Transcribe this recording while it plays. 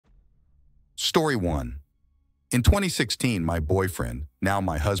Story 1. In 2016, my boyfriend, now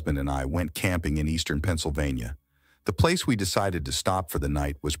my husband, and I went camping in eastern Pennsylvania. The place we decided to stop for the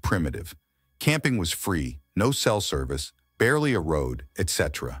night was primitive. Camping was free, no cell service, barely a road,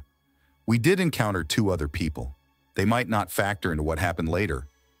 etc. We did encounter two other people. They might not factor into what happened later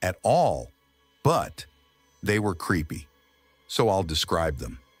at all, but they were creepy. So I'll describe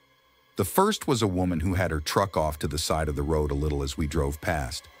them. The first was a woman who had her truck off to the side of the road a little as we drove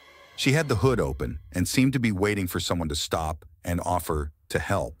past. She had the hood open and seemed to be waiting for someone to stop and offer to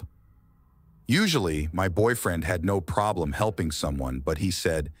help. Usually, my boyfriend had no problem helping someone, but he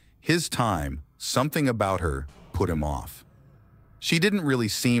said his time, something about her, put him off. She didn't really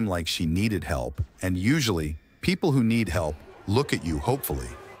seem like she needed help, and usually, people who need help look at you hopefully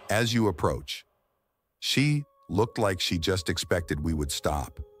as you approach. She looked like she just expected we would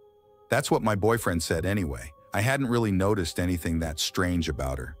stop. That's what my boyfriend said anyway. I hadn't really noticed anything that strange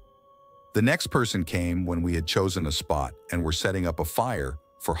about her. The next person came when we had chosen a spot and were setting up a fire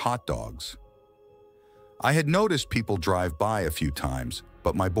for hot dogs. I had noticed people drive by a few times,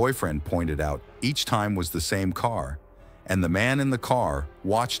 but my boyfriend pointed out each time was the same car, and the man in the car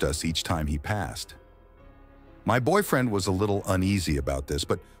watched us each time he passed. My boyfriend was a little uneasy about this,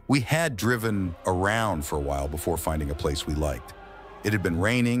 but we had driven around for a while before finding a place we liked. It had been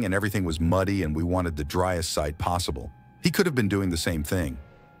raining and everything was muddy and we wanted the driest site possible. He could have been doing the same thing.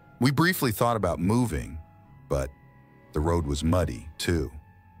 We briefly thought about moving, but the road was muddy too.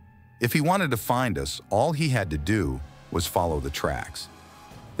 If he wanted to find us, all he had to do was follow the tracks.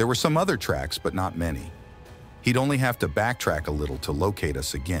 There were some other tracks, but not many. He'd only have to backtrack a little to locate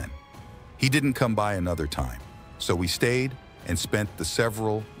us again. He didn't come by another time, so we stayed and spent the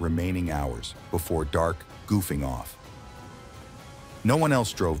several remaining hours before dark goofing off. No one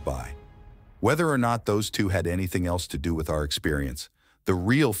else drove by. Whether or not those two had anything else to do with our experience, the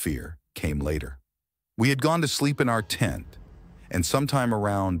real fear came later. We had gone to sleep in our tent, and sometime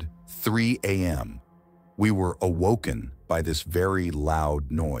around 3 a.m., we were awoken by this very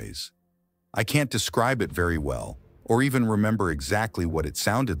loud noise. I can't describe it very well, or even remember exactly what it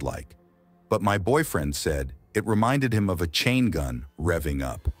sounded like, but my boyfriend said it reminded him of a chain gun revving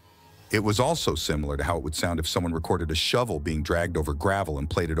up. It was also similar to how it would sound if someone recorded a shovel being dragged over gravel and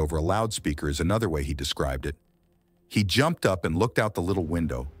played it over a loudspeaker, is another way he described it. He jumped up and looked out the little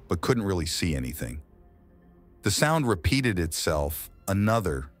window, but couldn't really see anything. The sound repeated itself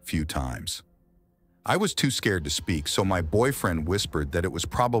another few times. I was too scared to speak, so my boyfriend whispered that it was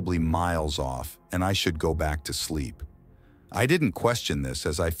probably miles off and I should go back to sleep. I didn't question this,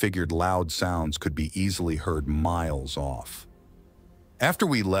 as I figured loud sounds could be easily heard miles off. After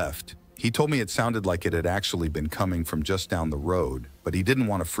we left, he told me it sounded like it had actually been coming from just down the road, but he didn't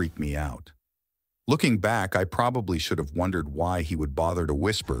want to freak me out. Looking back, I probably should have wondered why he would bother to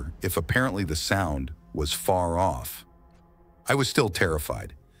whisper if apparently the sound was far off. I was still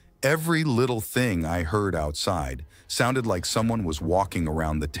terrified. Every little thing I heard outside sounded like someone was walking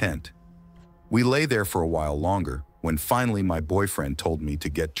around the tent. We lay there for a while longer, when finally my boyfriend told me to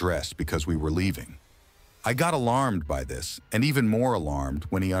get dressed because we were leaving. I got alarmed by this, and even more alarmed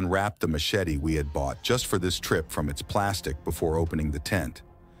when he unwrapped the machete we had bought just for this trip from its plastic before opening the tent.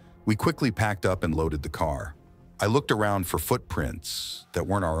 We quickly packed up and loaded the car. I looked around for footprints that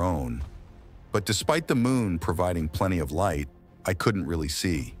weren't our own, but despite the moon providing plenty of light, I couldn't really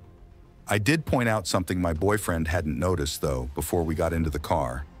see. I did point out something my boyfriend hadn't noticed, though, before we got into the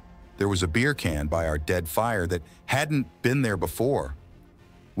car. There was a beer can by our dead fire that hadn't been there before.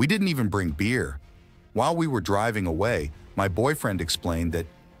 We didn't even bring beer. While we were driving away, my boyfriend explained that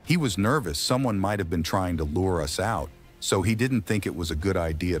he was nervous someone might have been trying to lure us out, so he didn't think it was a good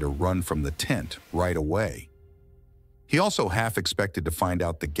idea to run from the tent right away. He also half expected to find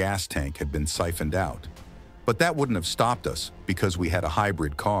out the gas tank had been siphoned out, but that wouldn't have stopped us because we had a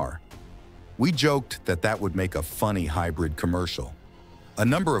hybrid car. We joked that that would make a funny hybrid commercial. A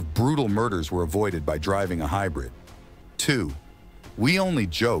number of brutal murders were avoided by driving a hybrid. 2. We only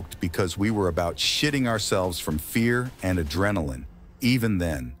joked because we were about shitting ourselves from fear and adrenaline, even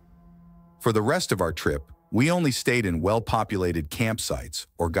then. For the rest of our trip, we only stayed in well-populated campsites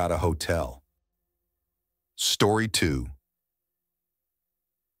or got a hotel. Story 2.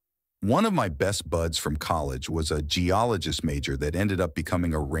 One of my best buds from college was a geologist major that ended up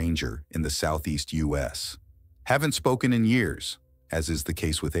becoming a ranger in the Southeast U.S. Haven't spoken in years, as is the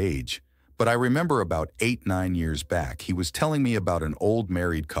case with age, but I remember about 8-9 years back, he was telling me about an old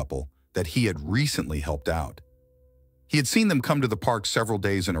married couple that he had recently helped out. He had seen them come to the park several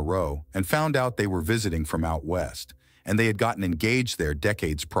days in a row and found out they were visiting from out west, and they had gotten engaged there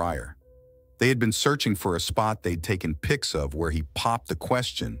decades prior. They had been searching for a spot they'd taken pics of where he popped the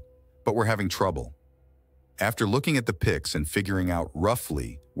question, but were having trouble. After looking at the pics and figuring out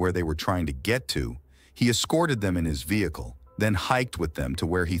roughly where they were trying to get to, he escorted them in his vehicle, then hiked with them to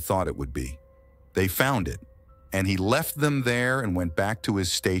where he thought it would be. They found it, and he left them there and went back to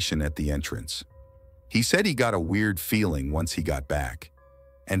his station at the entrance. He said he got a weird feeling once he got back,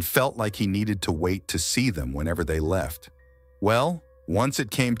 and felt like he needed to wait to see them whenever they left. Well, once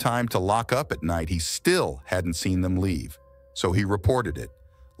it came time to lock up at night, he still hadn't seen them leave, so he reported it,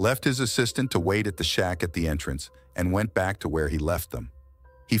 left his assistant to wait at the shack at the entrance, and went back to where he left them.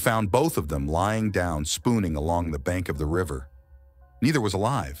 He found both of them lying down, spooning along the bank of the river. Neither was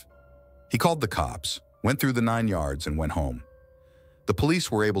alive. He called the cops, went through the 9 yards, and went home. The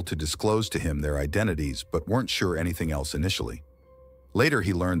police were able to disclose to him their identities, but weren't sure anything else initially. Later,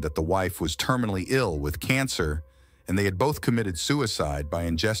 he learned that the wife was terminally ill with cancer, and they had both committed suicide by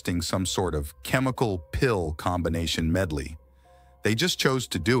ingesting some sort of chemical pill combination medley. They just chose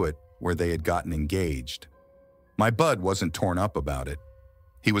to do it where they had gotten engaged. My bud wasn't torn up about it.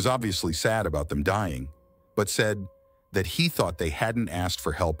 He was obviously sad about them dying, but said that he thought they hadn't asked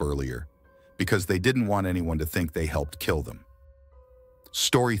for help earlier because they didn't want anyone to think they helped kill them.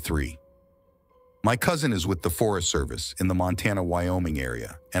 Story 3. My cousin is with the Forest Service in the Montana-Wyoming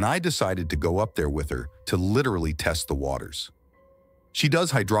area, and I decided to go up there with her to literally test the waters. She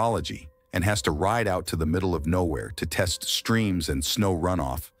does hydrology and has to ride out to the middle of nowhere to test streams and snow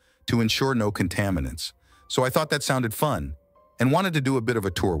runoff to ensure no contaminants, so I thought that sounded fun and wanted to do a bit of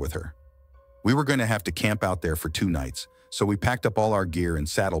a tour with her. We were going to have to camp out there for 2 nights, so we packed up all our gear in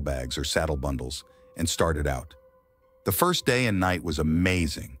saddlebags or saddle bundles and started out. The first day and night was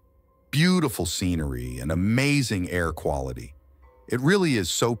amazing. Beautiful scenery and amazing air quality. It really is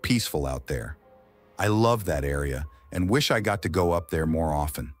so peaceful out there. I love that area and wish I got to go up there more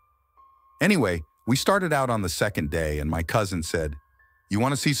often. Anyway, we started out on the second day and my cousin said, "You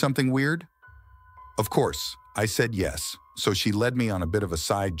want to see something weird?" Of course, I said yes, so she led me on a bit of a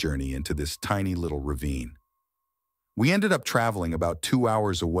side journey into this tiny little ravine. We ended up traveling about 2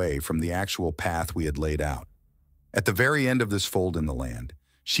 hours away from the actual path we had laid out. At the very end of this fold in the land,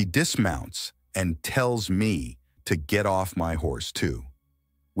 she dismounts and tells me to get off my horse too.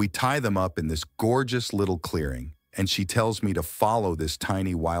 We tie them up in this gorgeous little clearing, and she tells me to follow this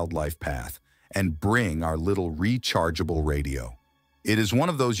tiny wildlife path and bring our little rechargeable radio. It is one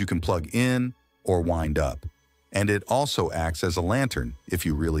of those you can plug in or wind up, and it also acts as a lantern if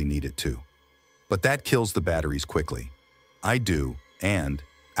you really need it to. But that kills the batteries quickly. I do, and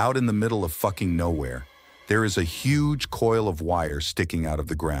out in the middle of fucking nowhere, there is a huge coil of wire sticking out of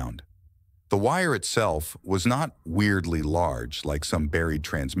the ground. The wire itself was not weirdly large like some buried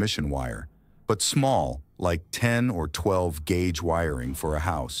transmission wire, but small like 10 or 12 gauge wiring for a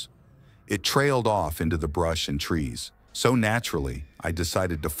house. It trailed off into the brush and trees, so naturally I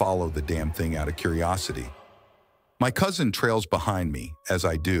decided to follow the damn thing out of curiosity. My cousin trails behind me, as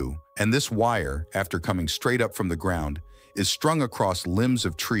I do, and this wire, after coming straight up from the ground, is strung across limbs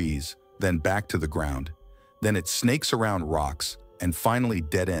of trees, then back to the ground. Then it snakes around rocks and finally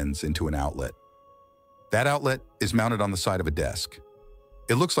dead ends into an outlet. That outlet is mounted on the side of a desk.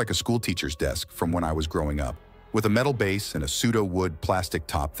 It looks like a schoolteacher's desk from when I was growing up, with a metal base and a pseudo-wood plastic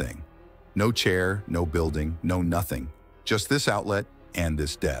top thing. No chair, no building, no nothing. Just this outlet and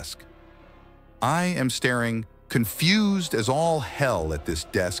this desk. I am staring confused as all hell at this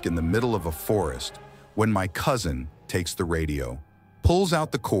desk in the middle of a forest when my cousin takes the radio, pulls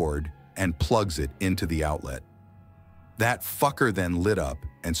out the cord, and plugs it into the outlet. That fucker then lit up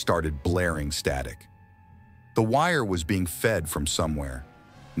and started blaring static. The wire was being fed from somewhere.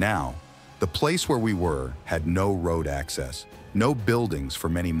 Now, the place where we were had no road access, no buildings for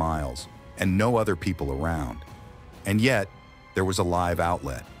many miles, and no other people around. And yet, there was a live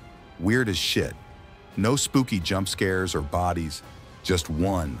outlet. Weird as shit. No spooky jump scares or bodies, just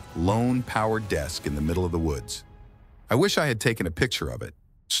one lone powered desk in the middle of the woods. I wish I had taken a picture of it.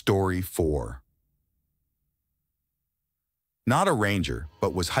 Story 4. Not a ranger,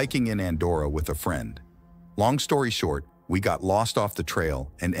 but was hiking in Andorra with a friend. Long story short, we got lost off the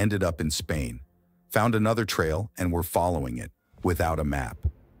trail and ended up in Spain. Found another trail and were following it, without a map.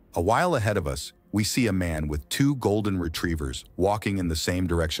 A while ahead of us, we see a man with 2 golden retrievers walking in the same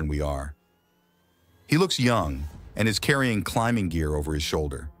direction we are. He looks young and is carrying climbing gear over his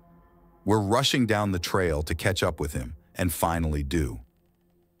shoulder. We're rushing down the trail to catch up with him, and finally do.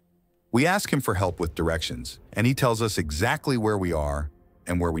 We ask him for help with directions, and he tells us exactly where we are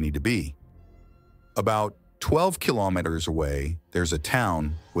and where we need to be. About 12 kilometers away, there's a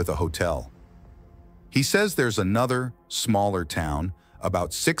town with a hotel. He says there's another, smaller town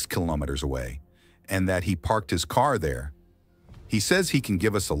about 6 kilometers away, and that he parked his car there. He says he can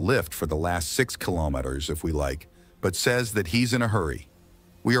give us a lift for the last 6 kilometers if we like, but says that he's in a hurry.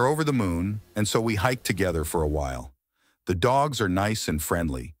 We are over the moon, and so we hike together for a while. The dogs are nice and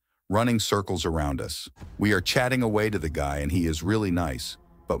friendly, running circles around us. We are chatting away to the guy, and he is really nice,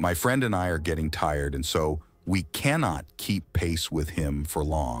 but my friend and I are getting tired, and so we cannot keep pace with him for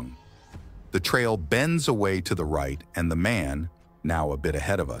long. The trail bends away to the right, and the man, now a bit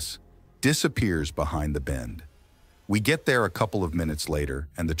ahead of us, disappears behind the bend. We get there a couple of minutes later,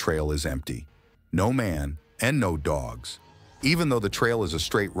 and the trail is empty. No man and no dogs, even though the trail is a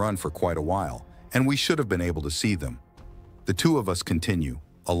straight run for quite a while, and we should have been able to see them. The two of us continue,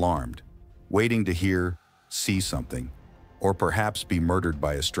 alarmed, waiting to hear, see something, or perhaps be murdered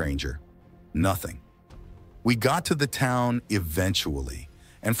by a stranger. Nothing. We got to the town eventually,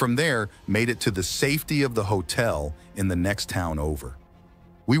 and from there made it to the safety of the hotel in the next town over.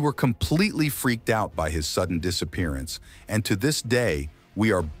 We were completely freaked out by his sudden disappearance, and to this day,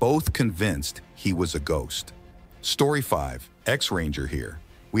 we are both convinced he was a ghost. Story 5, Ex-Ranger here.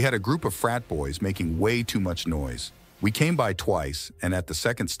 We had a group of frat boys making way too much noise. We came by twice, and at the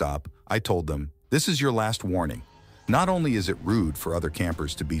second stop, I told them, "This is your last warning. Not only is it rude for other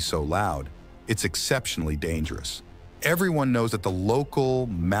campers to be so loud, it's exceptionally dangerous. Everyone knows that the local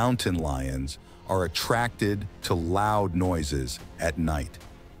mountain lions are attracted to loud noises at night.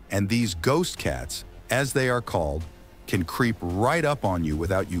 And these ghost cats, as they are called, can creep right up on you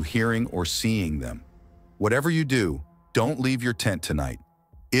without you hearing or seeing them. Whatever you do, don't leave your tent tonight.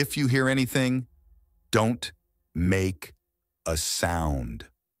 If you hear anything, don't make a sound."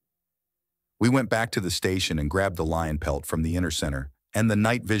 We went back to the station and grabbed the lion pelt from the inner center and the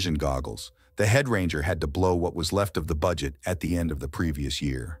night vision goggles. The head ranger had to blow what was left of the budget at the end of the previous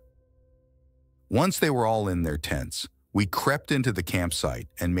year. Once they were all in their tents, we crept into the campsite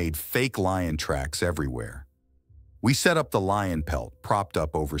and made fake lion tracks everywhere. We set up the lion pelt propped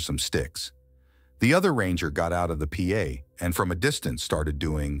up over some sticks. The other ranger got out of the PA and from a distance started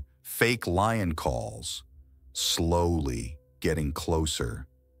doing fake lion calls, slowly getting closer.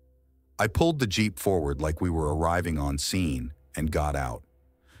 I pulled the Jeep forward like we were arriving on scene and got out,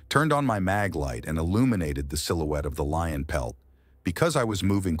 turned on my mag light and illuminated the silhouette of the lion pelt. Because I was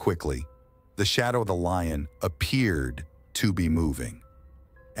moving quickly, the shadow of the lion appeared to be moving.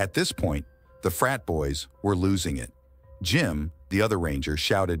 At this point, the frat boys were losing it. Jim, the other ranger,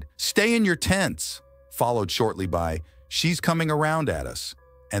 shouted, "Stay in your tents," followed shortly by, "She's coming around at us."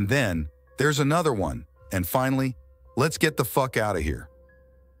 And then, "There's another one." And finally, "Let's get the fuck out of here."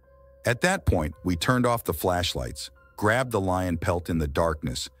 At that point, we turned off the flashlights, grabbed the lion pelt in the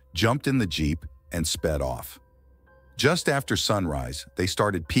darkness, jumped in the Jeep, and sped off. Just after sunrise, they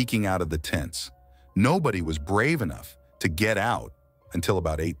started peeking out of the tents. Nobody was brave enough to get out until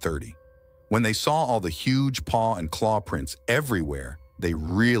about 8:30. When they saw all the huge paw and claw prints everywhere, they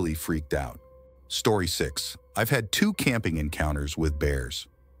really freaked out. Story 6. I've had 2 camping encounters with bears.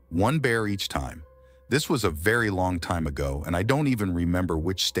 1 bear each time. This was a very long time ago, and I don't even remember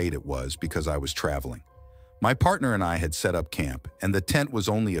which state it was because I was traveling. My partner and I had set up camp, and the tent was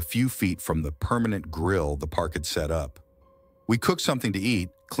only a few feet from the permanent grill the park had set up. We cooked something to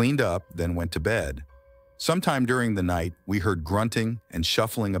eat, cleaned up, then went to bed. Sometime during the night, we heard grunting and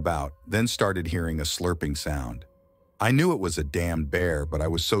shuffling about, then started hearing a slurping sound. I knew it was a damned bear, but I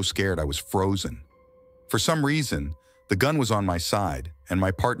was so scared I was frozen. For some reason, the gun was on my side, and my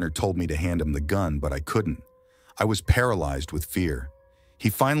partner told me to hand him the gun, but I couldn't. I was paralyzed with fear.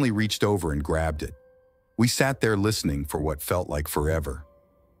 He finally reached over and grabbed it. We sat there listening for what felt like forever.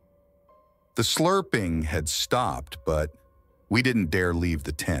 The slurping had stopped, but we didn't dare leave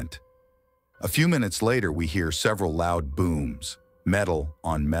the tent. A few minutes later, we hear several loud booms, metal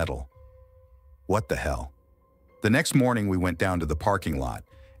on metal. What the hell? The next morning, we went down to the parking lot,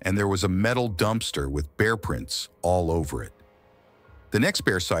 and there was a metal dumpster with bear prints all over it. The next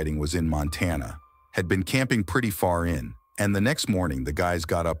bear sighting was in Montana, had been camping pretty far in, and the next morning, the guys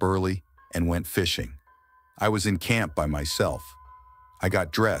got up early and went fishing. I was in camp by myself. I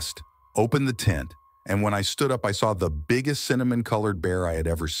got dressed, opened the tent, and when I stood up, I saw the biggest cinnamon-colored bear I had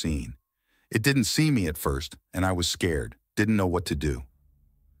ever seen. It didn't see me at first, and I was scared, didn't know what to do.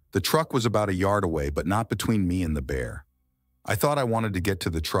 The truck was about a yard away, but not between me and the bear. I thought I wanted to get to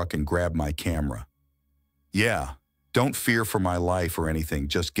the truck and grab my camera. Yeah, don't fear for my life or anything,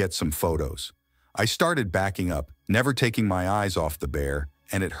 just get some photos. I started backing up, never taking my eyes off the bear,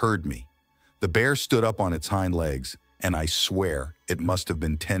 and it heard me. The bear stood up on its hind legs, and I swear it must have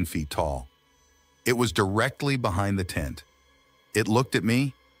been 10 feet tall. It was directly behind the tent. It looked at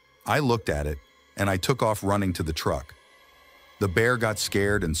me, I looked at it, and I took off running to the truck. The bear got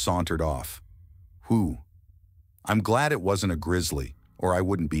scared and sauntered off. Whew. I'm glad it wasn't a grizzly, or I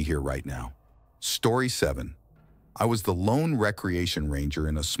wouldn't be here right now. Story 7. I was the lone recreation ranger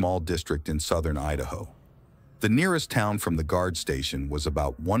in a small district in southern Idaho. The nearest town from the guard station was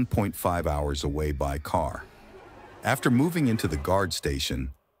about 1.5 hours away by car. After moving into the guard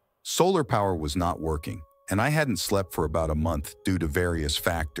station, solar power was not working, and I hadn't slept for about a month due to various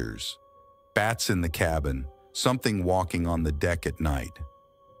factors. Bats in the cabin, something walking on the deck at night.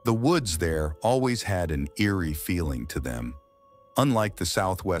 The woods there always had an eerie feeling to them, unlike the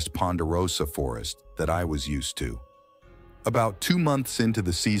southwest ponderosa forest that I was used to. About 2 months into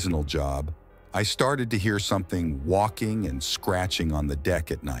the seasonal job, I started to hear something walking and scratching on the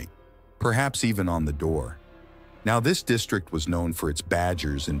deck at night, perhaps even on the door. Now, this district was known for its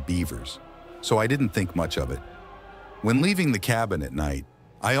badgers and beavers, so I didn't think much of it. When leaving the cabin at night,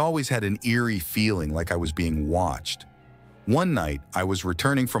 I always had an eerie feeling like I was being watched. One night, I was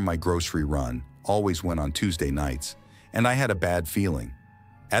returning from my grocery run, always went on Tuesday nights, and I had a bad feeling.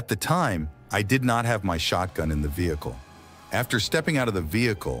 At the time, I did not have my shotgun in the vehicle. After stepping out of the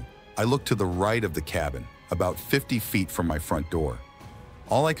vehicle, I looked to the right of the cabin, about 50 feet from my front door.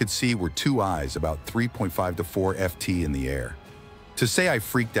 All I could see were 2 eyes about 3.5 to 4 ft in the air. To say I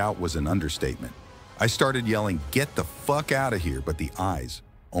freaked out was an understatement. I started yelling, "Get the fuck out of here," but the eyes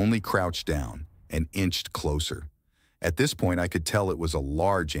only crouched down and inched closer. At this point, I could tell it was a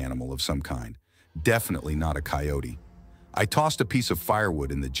large animal of some kind, definitely not a coyote. I tossed a piece of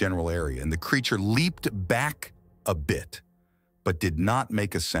firewood in the general area, and the creature leaped back a bit, but did not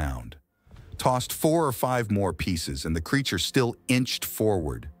make a sound. Tossed 4 or 5 more pieces, and the creature still inched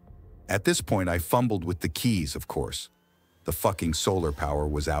forward. At this point, I fumbled with the keys, of course. The fucking solar power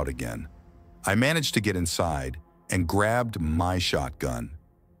was out again. I managed to get inside and grabbed my shotgun.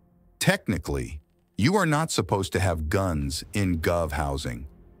 Technically, you are not supposed to have guns in gov housing,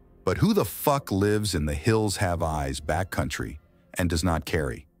 but who the fuck lives in the hills have eyes backcountry and does not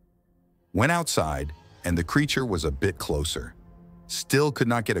carry? Went outside, and the creature was a bit closer. Still could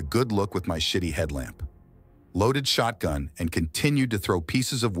not get a good look with my shitty headlamp. Loaded shotgun and continued to throw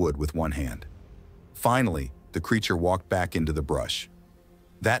pieces of wood with one hand. Finally, the creature walked back into the brush.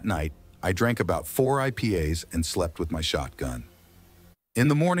 That night, I drank about 4 IPAs and slept with my shotgun. In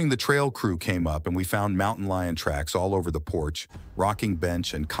the morning, the trail crew came up and we found mountain lion tracks all over the porch, rocking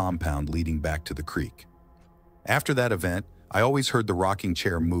bench, and compound leading back to the creek. After that event, I always heard the rocking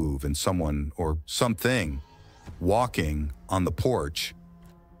chair move and someone, or something, walking on the porch,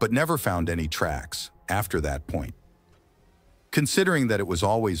 but never found any tracks after that point. Considering that it was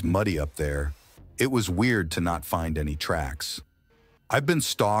always muddy up there, it was weird to not find any tracks. I've been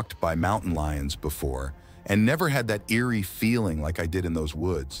stalked by mountain lions before, and never had that eerie feeling like I did in those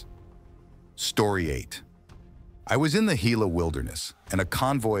woods. Story 8. I was in the Gila wilderness, and a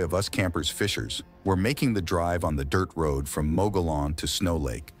convoy of us campers fishers were making the drive on the dirt road from Mogollon to Snow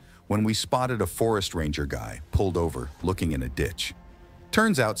Lake when we spotted a forest ranger guy pulled over looking in a ditch.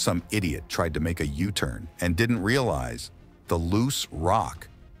 Turns out some idiot tried to make a U-turn and didn't realize the loose rock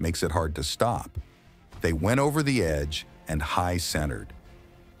makes it hard to stop. They went over the edge and high-centered.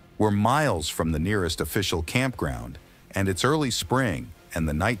 We're miles from the nearest official campground, and it's early spring, and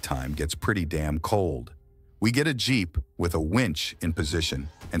the nighttime gets pretty damn cold. We get a Jeep with a winch in position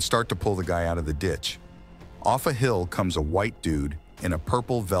and start to pull the guy out of the ditch. Off a hill comes a white dude in a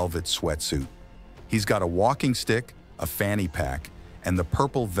purple velvet sweatsuit. He's got a walking stick, a fanny pack, and the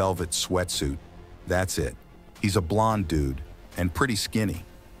purple velvet sweatsuit. That's it. He's a blonde dude and pretty skinny.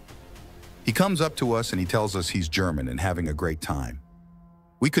 He comes up to us and he tells us he's German and having a great time.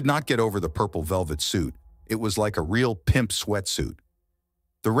 We could not get over the purple velvet suit. It was like a real pimp sweatsuit.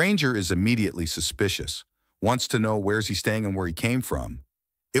 The ranger is immediately suspicious, wants to know where's he staying and where he came from.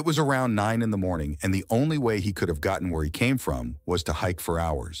 It was around 9 in the morning, and the only way he could have gotten where he came from was to hike for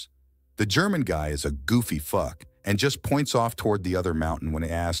hours. The German guy is a goofy fuck and just points off toward the other mountain when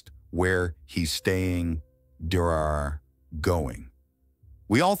asked where he's staying, going.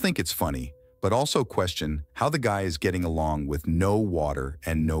 We all think it's funny, but also question how the guy is getting along with no water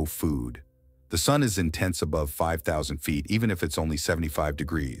and no food. The sun is intense above 5,000 feet, even if it's only 75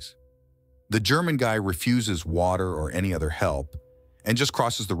 degrees. The German guy refuses water or any other help and just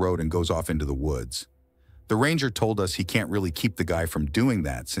crosses the road and goes off into the woods. The ranger told us he can't really keep the guy from doing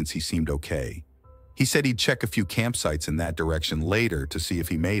that since he seemed okay. He said he'd check a few campsites in that direction later to see if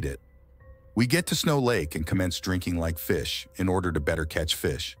he made it. We get to Snow Lake and commence drinking like fish in order to better catch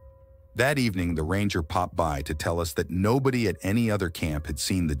fish. That evening, the ranger popped by to tell us that nobody at any other camp had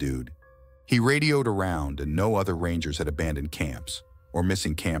seen the dude. He radioed around and no other rangers had abandoned camps or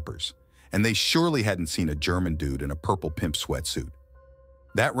missing campers, and they surely hadn't seen a German dude in a purple pimp sweatsuit.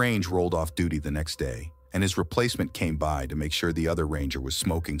 That range rolled off duty the next day, and his replacement came by to make sure the other ranger was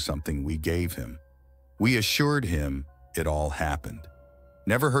smoking something we gave him. We assured him it all happened.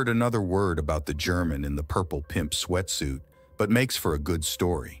 Never heard another word about the German in the purple pimp sweatsuit, but makes for a good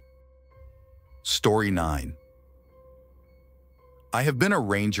story. Story 9. I have been a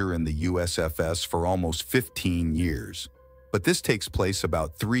ranger in the USFS for almost 15 years, but this takes place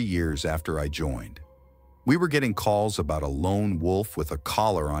about 3 years after I joined. We were getting calls about a lone wolf with a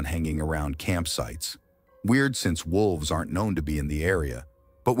collar on hanging around campsites. Weird since wolves aren't known to be in the area,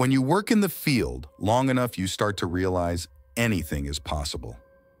 but when you work in the field long enough you start to realize anything is possible.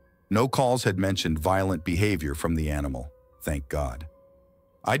 No calls had mentioned violent behavior from the animal, thank God.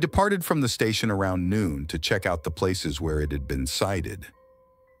 I departed from the station around noon to check out the places where it had been sighted.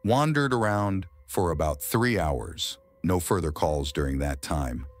 Wandered around for about 3 hours, no further calls during that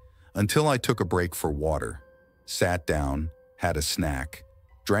time, until I took a break for water, sat down, had a snack,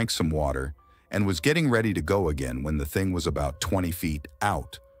 drank some water, and was getting ready to go again when the thing was about 20 feet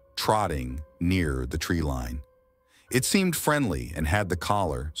out, trotting near the tree line. It seemed friendly and had the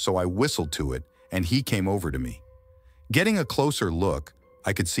collar, so I whistled to it and he came over to me. Getting a closer look,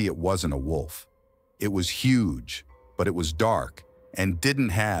 I could see it wasn't a wolf. It was huge, but it was dark and didn't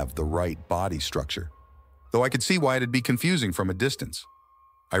have the right body structure, though I could see why it'd be confusing from a distance.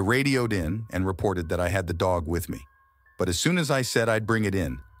 I radioed in and reported that I had the dog with me, but as soon as I said I'd bring it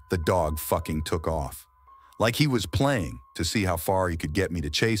in, the dog fucking took off. Like he was playing to see how far he could get me to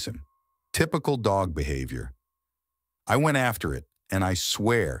chase him. Typical dog behavior. I went after it, and I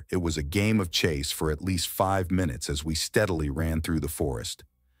swear it was a game of chase for at least 5 minutes as we steadily ran through the forest.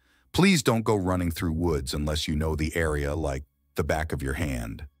 Please don't go running through woods unless you know the area like the back of your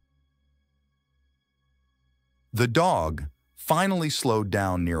hand. The dog finally slowed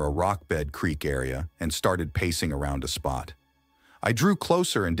down near a rockbed creek area and started pacing around a spot. I drew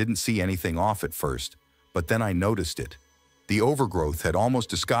closer and didn't see anything off at first, but then I noticed it. The overgrowth had almost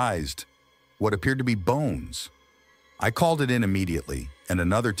disguised what appeared to be bones. I called it in immediately, and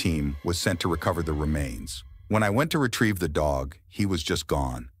another team was sent to recover the remains. When I went to retrieve the dog, he was just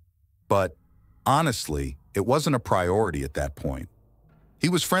gone. But honestly, it wasn't a priority at that point. He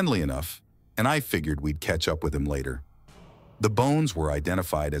was friendly enough, and I figured we'd catch up with him later. The bones were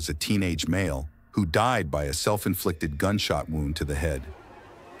identified as a teenage male who died by a self-inflicted gunshot wound to the head.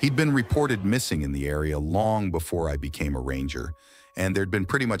 He'd been reported missing in the area long before I became a ranger, and there'd been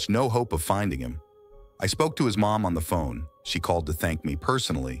pretty much no hope of finding him. I spoke to his mom on the phone. She called to thank me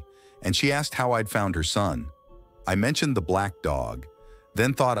personally, and she asked how I'd found her son. I mentioned the black dog,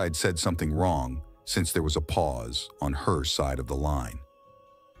 then thought I'd said something wrong since there was a pause on her side of the line.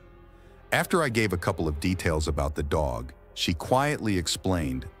 After I gave a couple of details about the dog, she quietly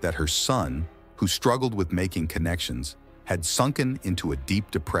explained that her son, who struggled with making connections, had sunken into a deep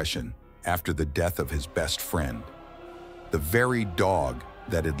depression after the death of his best friend, the very dog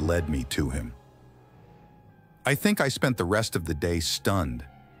that had led me to him. I think I spent the rest of the day stunned.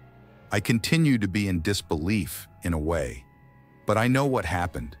 I continue to be in disbelief, in a way, but I know what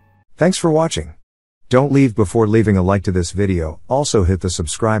happened. Thanks for watching. Don't leave before leaving a like to this video, also hit the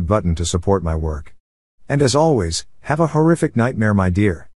subscribe button to support my work. And as always, have a horrific nightmare, my dear.